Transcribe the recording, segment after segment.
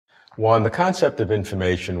Juan, the concept of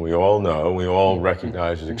information we all know, we all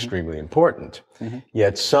recognize is extremely important.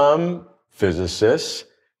 Yet some physicists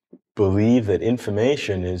believe that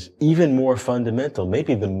information is even more fundamental,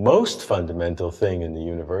 maybe the most fundamental thing in the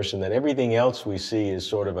universe, and that everything else we see is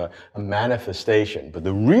sort of a manifestation. But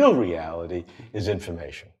the real reality is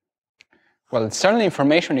information. Well, certainly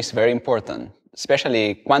information is very important,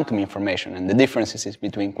 especially quantum information and the differences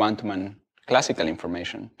between quantum and classical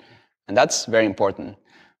information. And that's very important.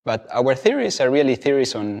 But our theories are really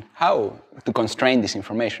theories on how to constrain this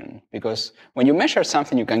information. Because when you measure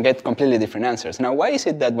something, you can get completely different answers. Now, why is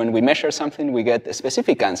it that when we measure something, we get a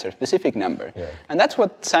specific answer, specific number? Yeah. And that's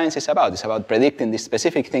what science is about. It's about predicting the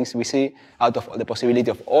specific things we see out of the possibility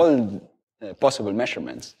of all possible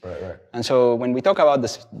measurements. Right. And so when we talk about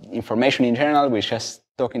this information in general, we're just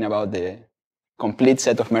talking about the complete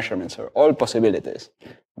set of measurements or all possibilities.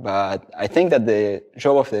 But I think that the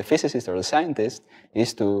job of the physicist or the scientist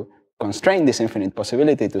is to constrain this infinite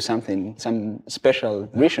possibility to something, some special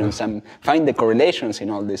region, find the correlations in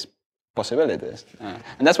all these possibilities.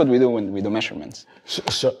 And that's what we do when we do measurements.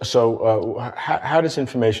 So how does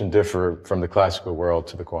information differ from the classical world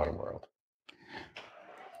to the quantum world?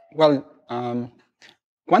 Well,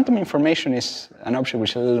 quantum information is an object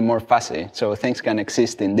which is a little more fuzzy, so things can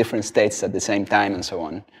exist in different states at the same time and so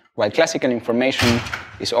on. While classical information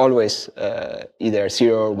is always either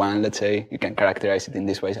 0 or 1, let's say, you can characterize it in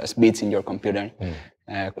this way as bits in your computer.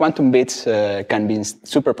 Quantum bits can be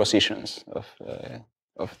superpositions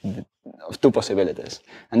of two possibilities.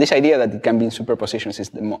 And this idea that it can be in superpositions is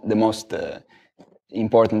the most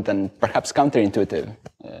important and perhaps counterintuitive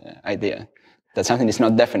idea. That something is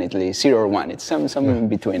not definitely 0 or 1, it's somewhere in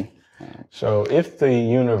between. So if the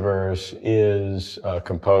universe is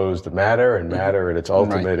composed of matter, and matter at its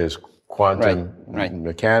ultimate is quantum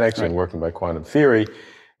mechanics and working by quantum theory,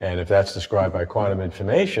 and if that's described by quantum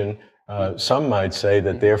information, some might say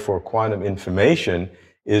that therefore quantum information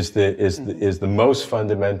is the most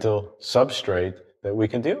fundamental substrate that we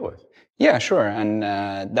can deal with. Yeah, sure, and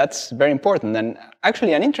that's very important. And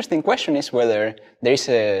actually an interesting question is whether there is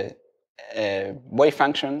a wave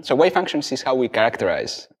function. So wave functions is how we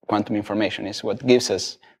characterize quantum information, is what gives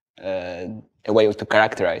us a way to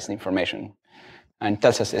characterize the information and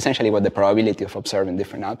tells us essentially what the probability of observing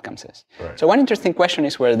different outcomes is. Right. So one interesting question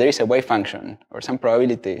is whether there is a wave function or some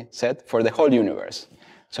probability set for the whole universe.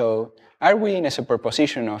 So are we in a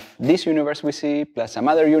superposition of this universe we see plus some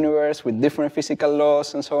other universe with different physical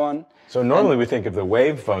laws and so on? So normally we think of the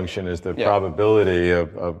wave function as the probability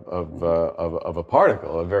of a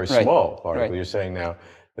particle, a very small particle. You're saying now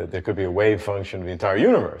that there could be a wave function of the entire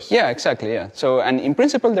universe. Yeah, exactly. Yeah. So, and in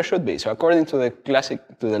principle there should be. So, according to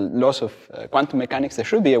the laws of quantum mechanics, there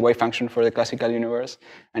should be a wave function for the classical universe,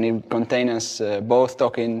 and it contains us both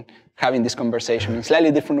having this conversation in slightly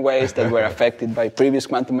different ways that were affected by previous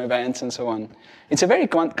quantum events and so on. It's a very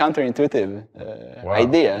counterintuitive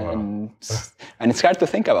idea, and it's hard to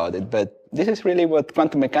think about it. But this is really what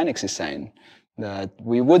quantum mechanics is saying, that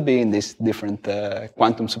we would be in these different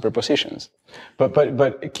quantum superpositions. But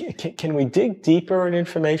can we dig deeper in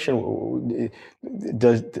information?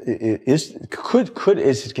 Is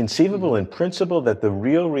it conceivable in principle that the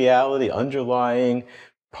real reality underlying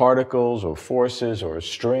particles or forces or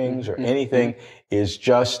strings or anything is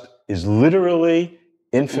literally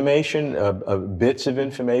information, bits of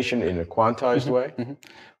information in a quantized way?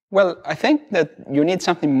 Well, I think that you need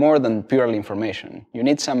something more than purely information. You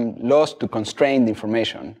need some laws to constrain the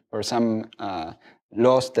information, or some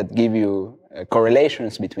laws that give you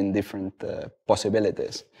correlations between different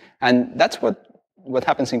possibilities. And that's what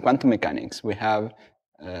happens in quantum mechanics. We have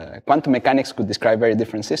quantum mechanics could describe very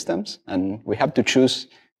different systems, and we have to choose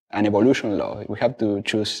an evolution law. We have to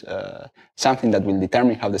choose something that will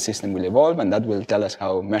determine how the system will evolve, and that will tell us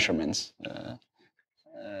how measurements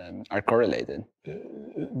are correlated.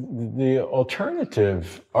 The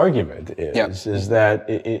alternative argument is that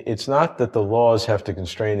it's not that the laws have to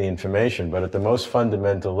constrain the information, but at the most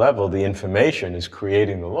fundamental level, the information is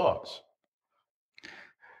creating the laws.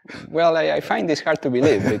 Well, I find this hard to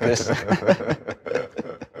believe because...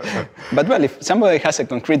 But well, if somebody has a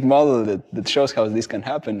concrete model that shows how this can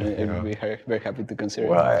happen, I'd be very happy to consider it.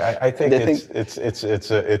 Well, I think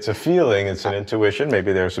it's a feeling, it's an intuition.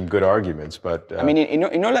 Maybe there are some good arguments, but... I mean,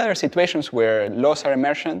 in all other situations where laws are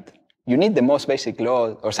emergent, you need the most basic law,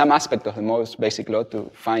 or some aspect of the most basic law to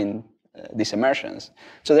find these emergence.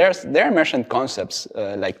 So there are emergent concepts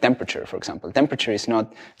like temperature, for example. Temperature is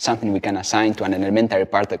not something we can assign to an elementary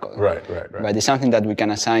particle. Right. But it's something that we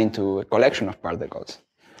can assign to a collection of particles.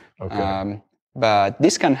 Okay. But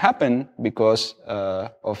this can happen because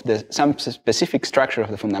of some specific structure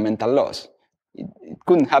of the fundamental laws. it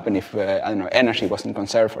couldn't happen if, I don't know, energy wasn't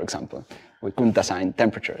conserved, for example. We couldn't assign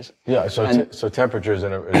temperatures. Yeah, so temperature is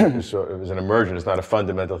an emergent. It's not a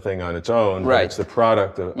fundamental thing on its own, but it's the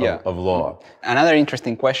product of law. Another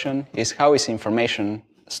interesting question is how is information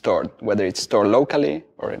stored, whether it's stored locally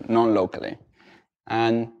or non-locally.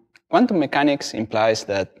 And quantum mechanics implies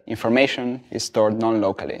that information is stored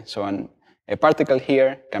non-locally. So a particle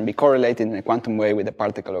here can be correlated in a quantum way with a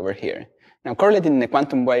particle over here. Now, correlated in a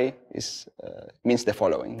quantum way means the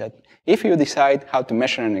following, that if you decide how to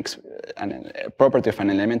measure a property of an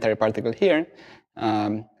elementary particle here,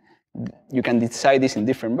 you can decide this in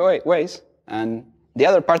different ways, and the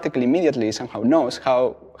other particle immediately somehow knows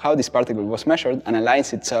how this particle was measured and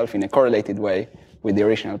aligns itself in a correlated way with the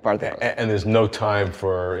original particle. And there's no time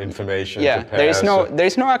for information to pass. There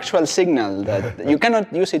is no actual signal that you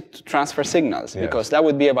cannot use it to transfer signals because that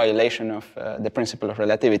would be a violation of the principle of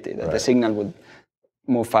relativity, that the signal would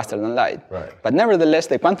move faster than light. Right. But nevertheless,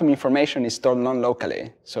 the quantum information is stored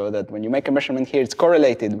non-locally, so that when you make a measurement here, it's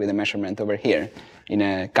correlated with a measurement over here in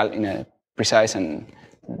a precise and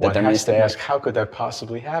deterministic One has to ask, how could that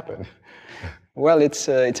possibly happen? Well, it's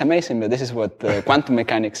amazing, but this is what quantum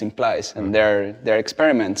mechanics implies, and there are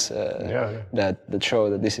experiments that show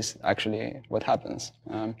that this is actually what happens.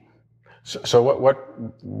 So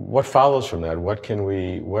what follows from that? What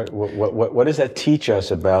does that teach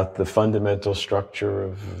us about the fundamental structure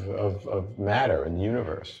of matter in the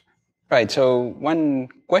universe? Right. So one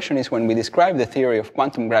question is when we describe the theory of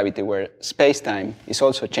quantum gravity, where space-time is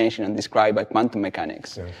also changing and described by quantum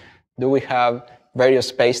mechanics, do we have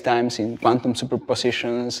various spacetimes in quantum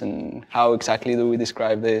superpositions, and how exactly do we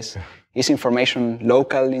describe this? Is information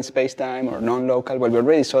local in spacetime or non-local? Well, we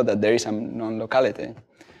already saw that there is some non-locality.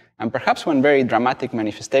 And perhaps one very dramatic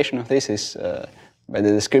manifestation of this is by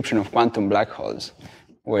the description of quantum black holes,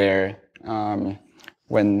 where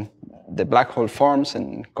when the black hole forms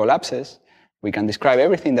and collapses, we can describe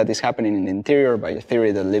everything that is happening in the interior by a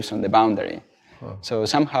theory that lives on the boundary. So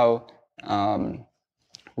somehow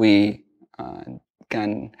we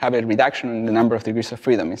can have a reduction in the number of degrees of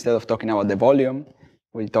freedom. Instead of talking about the volume,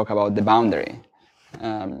 we talk about the boundary.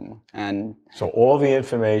 And so all the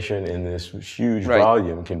information in this huge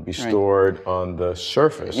volume can be stored on the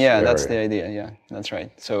surface. Yeah, area. That's the idea. Yeah, that's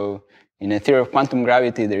right. So in a theory of quantum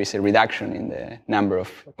gravity, there is a reduction in the number of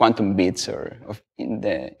quantum bits or in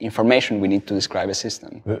the information we need to describe a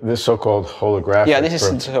system. This so-called holographic. Yeah, this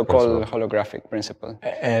is the so-called holographic principle.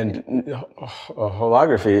 And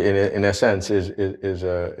holography, in a sense,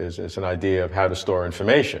 is an idea of how to store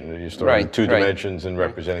information. You store in two dimensions and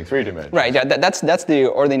representing three dimensions. Right. Yeah, that's the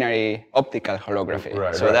ordinary optical holography.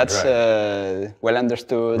 That's well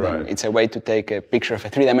understood. Right. And it's a way to take a picture of a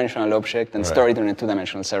three-dimensional object and store it on a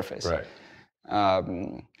two-dimensional surface. Right.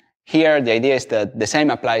 Here, the idea is that the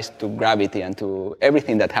same applies to gravity and to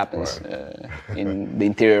everything that happens in the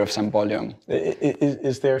interior of some volume.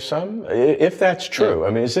 Is there some? If that's true,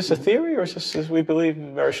 I mean, is this a theory, or is this, we believe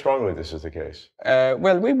very strongly this is the case?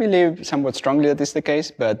 Well, we believe somewhat strongly that this is the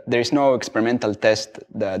case, but there is no experimental test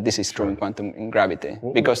that this is true in gravity.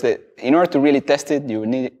 Because in order to really test it,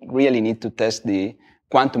 you really need to test the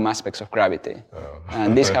quantum aspects of gravity.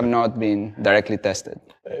 And these have not been directly tested.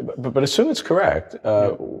 But assume it's correct.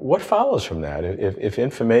 What follows from that? If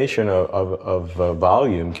information of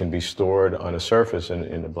volume can be stored on a surface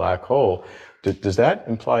in a black hole, does that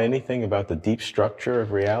imply anything about the deep structure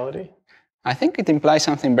of reality? I think it implies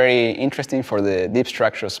something very interesting for the deep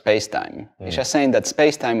structure of space-time. It's just saying that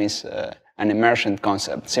space-time is an emergent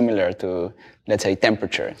concept, similar to, let's say,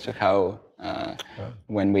 temperature. So how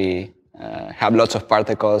when we have lots of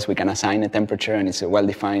particles, we can assign a temperature, and it's a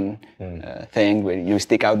well-defined thing where you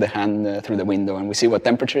stick out the hand through the window and we see what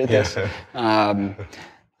temperature it is.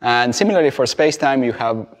 And similarly for space-time, you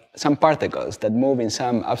have some particles that move in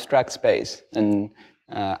some abstract space. And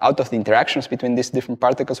out of the interactions between these different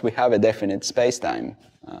particles, we have a definite space-time.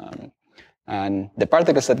 And the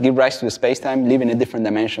particles that give rise to the space-time live in a different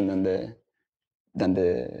dimension than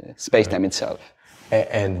the space-time itself.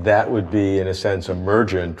 And that would be, in a sense,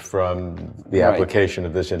 emergent from the application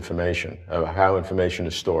of this information, of how information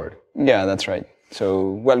is stored. Yeah, that's right.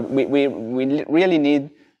 So, well, we really need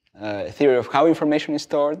a theory of how information is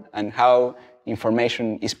stored and how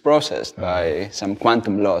information is processed by some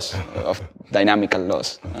quantum laws of dynamical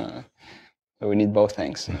laws. So we need both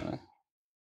things.